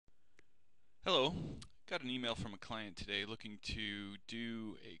Hello. Got an email from a client today looking to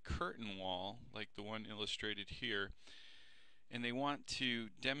do a curtain wall like the one illustrated here, and they want to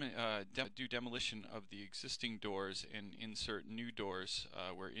do demolition of the existing doors and insert new doors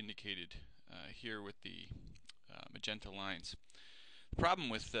where indicated here with the magenta lines. The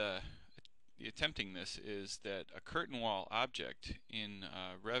problem with attempting this is that a curtain wall object in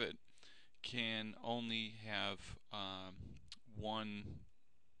Revit one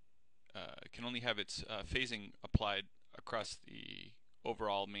can only have its phasing applied across the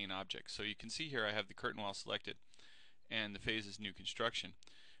overall main object. So you can see here I have the curtain wall selected and the phase is new construction.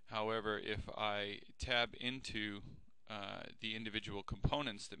 However, if I tab into the individual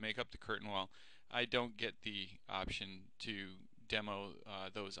components that make up the curtain wall, I don't get the option to demo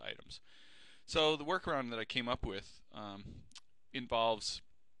those items. So the workaround that I came up with involves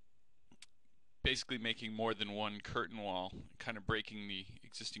basically making more than one curtain wall, kind of breaking the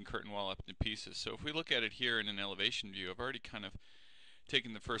existing curtain wall up into pieces. So if we look at it here in an elevation view, I've already kind of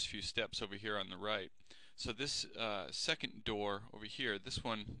taken the first few steps over here on the right. So this second door over here, this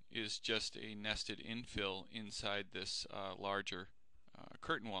one is just a nested infill inside this larger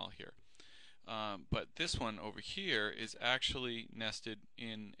curtain wall here. But this one over here is actually nested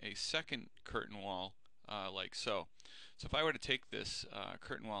in a second curtain wall like so. So if I were to take this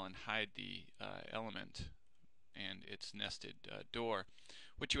curtain wall and hide the element and its nested door,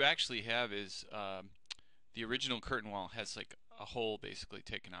 what you actually have is the original curtain wall has like a hole basically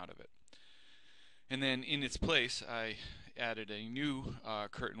taken out of it. And then in its place I added a new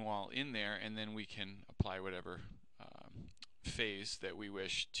curtain wall in there, and then we can apply whatever phase that we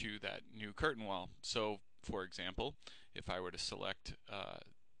wish to that new curtain wall. So for example, if I were to select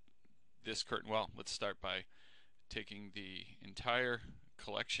this curtain wall, let's start by taking the entire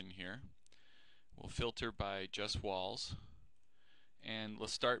collection here. We'll filter by just walls, and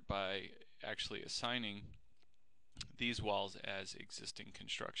let's start by actually assigning these walls as existing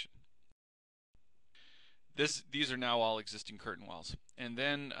construction. These are now all existing curtain walls. And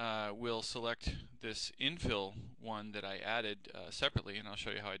then we'll select this infill one that I added separately, and I'll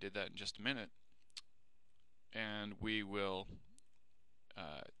show you how I did that in just a minute. And we will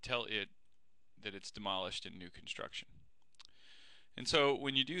tell it that it's demolished in new construction. And so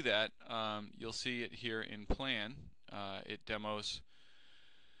when you do that, you'll see it here in plan. It demos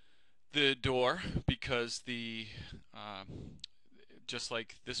the door because the just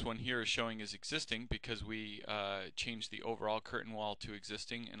like this one here is showing as existing, because we changed the overall curtain wall to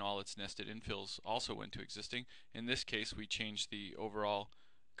existing and all its nested infills also went to existing. In this case we changed the overall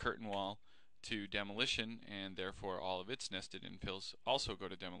curtain wall to demolition, and therefore all of its nested infills also go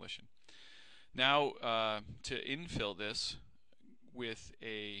to demolition. Now to infill this with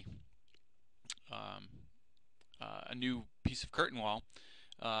a new piece of curtain wall,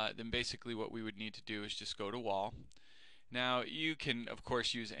 then basically what we would need to do is just go to wall. Now you can of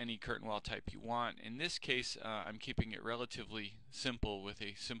course use any curtain wall type you want. In this case I'm keeping it relatively simple with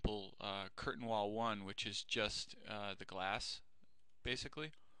a simple curtain wall 1, which is just the glass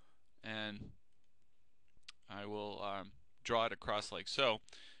basically, and I will draw it across like so.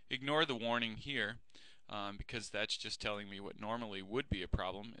 Ignore the warning here because that's just telling me what normally would be a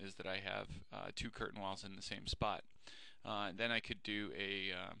problem, is that I have two curtain walls in the same spot. Then I could do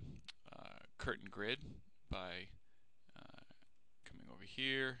a curtain grid by coming over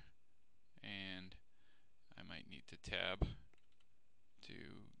here, and I might need to tab to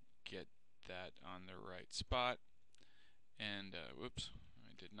get that on the right spot, and whoops,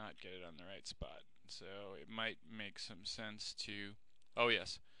 I did not get it on the right spot. So it might make some sense to, oh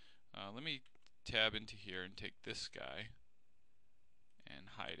yes, let me tab into here and take this guy and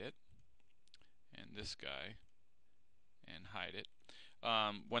hide it, and this guy and hide it.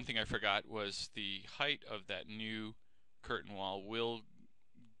 One thing I forgot was the height of that new curtain wall will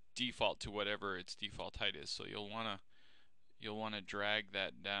default to whatever its default height is. So you'll wanna drag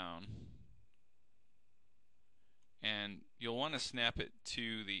that down, and you'll want to snap it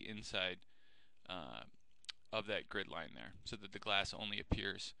to the inside of that grid line there, so that the glass only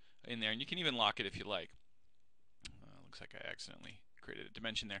appears in there. And you can even lock it if you like. Looks like I accidentally created a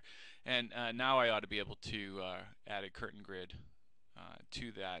dimension there. And now I ought to be able to add a curtain grid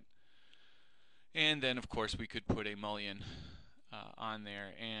to that. And then of course we could put a mullion on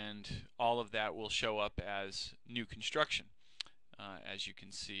there, and all of that will show up as new construction, as you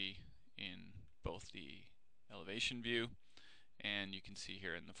can see in both the elevation view and you can see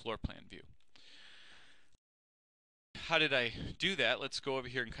here in the floor plan view. How did I do that? Let's go over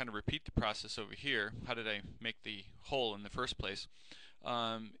here and kind of repeat the process over here. How did I make the hole in the first place?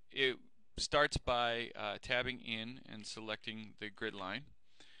 It starts by tabbing in and selecting the grid line.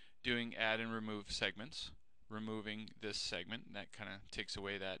 doing add and remove segments, removing this segment, and that kind of takes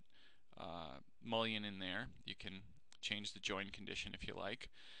away that mullion in there. You can change the join condition if you like.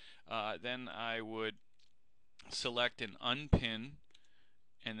 Then I would select and unpin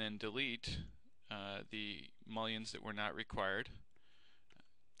and then delete the mullions that were not required.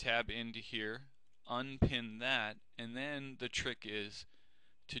 Tab into here, unpin that, and then the trick is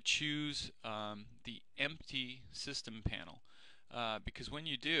to choose the empty system panel, because when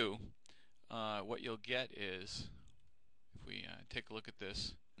you do, what you'll get is, if we take a look at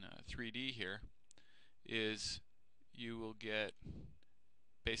this in 3D here, is you will get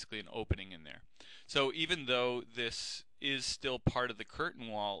basically an opening in there. So even though this is still part of the curtain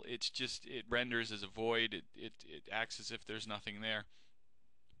wall, it renders as a void. It acts as if there's nothing there,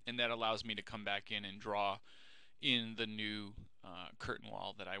 and that allows me to come back in and draw in the new curtain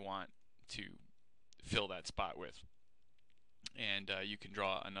wall that I want to fill that spot with. And you can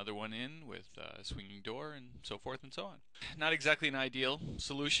draw another one in with a swinging door and so forth and so on. Not exactly an ideal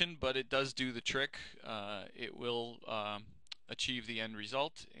solution, but it does do the trick. It will achieve the end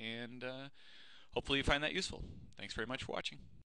result, and hopefully you find that useful. Thanks very much for watching.